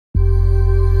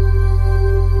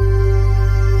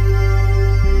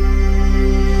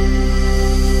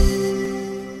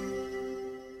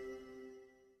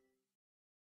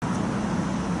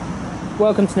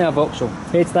Welcome to Now Vauxhall.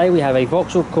 Here today we have a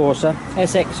Vauxhall CORSA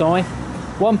SXI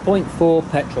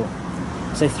 1.4 petrol.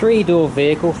 It's a 3-door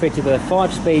vehicle fitted with a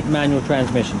 5-speed manual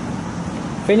transmission.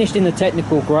 Finished in the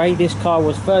technical grey, this car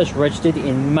was first registered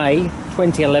in May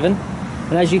 2011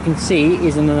 and as you can see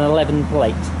is an 11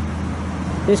 plate.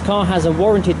 This car has a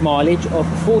warranted mileage of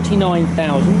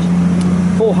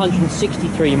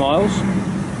 49,463 miles,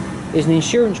 is an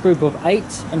insurance group of 8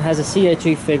 and has a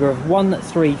CO2 figure of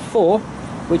 134,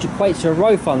 which equates to a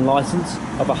road fund licence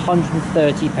of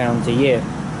 £130 a year.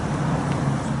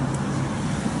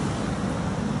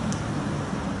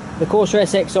 The Corsa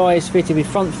SXI is fitted with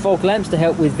front fog lamps to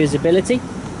help with visibility.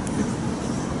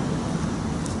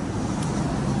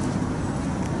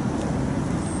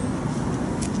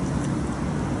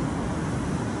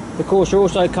 The Corsa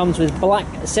also comes with black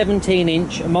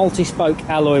 17-inch multi-spoke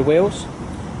alloy wheels.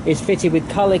 It's fitted with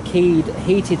colour-keyed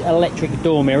heated electric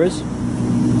door mirrors.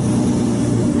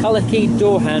 Colour-keyed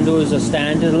door handles are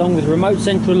standard along with remote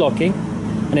central locking,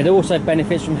 and it also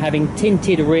benefits from having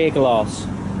tinted rear glass.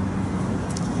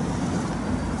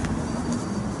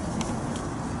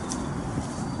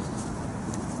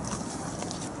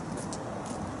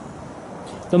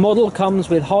 The model comes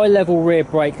with high-level rear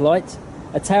brake light,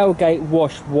 a tailgate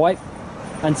wash wipe,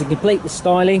 and to complete the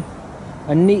styling,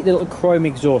 a neat little chrome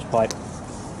exhaust pipe.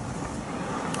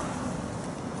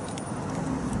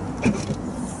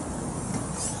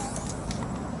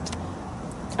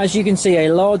 As you can see,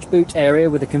 a large boot area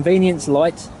with a convenience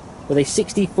light with a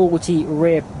 60-40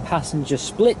 rear passenger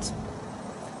split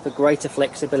for greater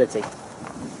flexibility.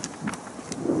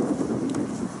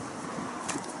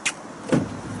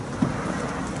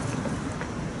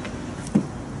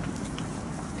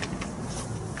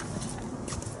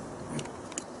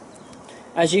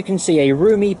 As you can see, a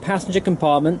roomy passenger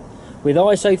compartment with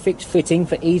ISOFIX fitting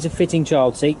for ease of fitting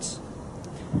child seats,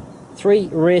 3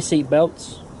 rear seat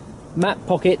belts. Map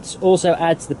pockets also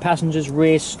add to the passenger's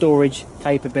rear storage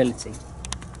capability.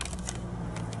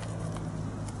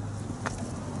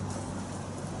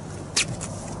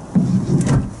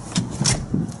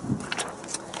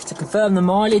 To confirm the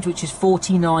mileage, which is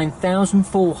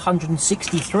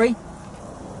 49,463.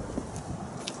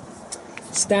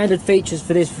 Standard features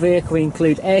for this vehicle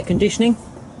include air conditioning.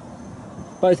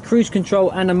 Both cruise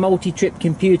control and a multi-trip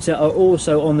computer are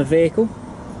also on the vehicle.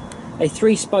 A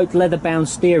 3-spoke leather-bound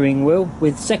steering wheel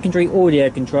with secondary audio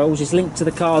controls is linked to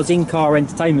the car's in-car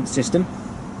entertainment system,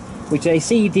 which is a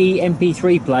CD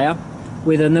MP3 player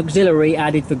with an auxiliary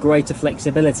added for greater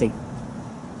flexibility.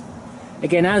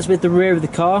 Again, as with the rear of the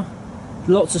car,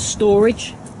 lots of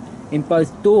storage in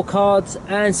both door cards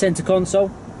and centre console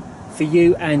for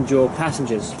you and your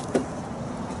passengers.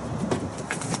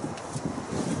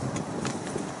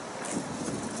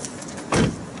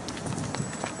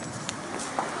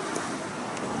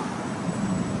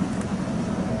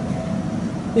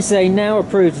 This is a now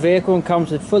approved vehicle and comes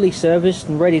with fully serviced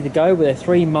and ready to go with a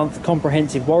 3-month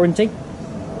comprehensive warranty.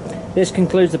 This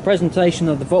concludes the presentation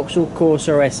of the Vauxhall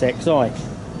CORSA SXI.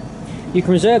 You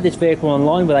can reserve this vehicle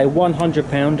online with a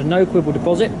 £100 no quibble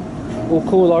deposit or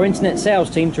call our internet sales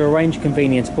team to arrange a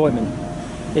convenient appointment.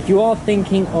 If you are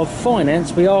thinking of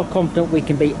finance, we are confident we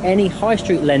can beat any high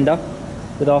street lender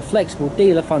with our flexible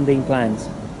dealer funding plans.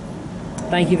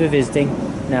 Thank you for visiting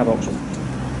Now Vauxhall.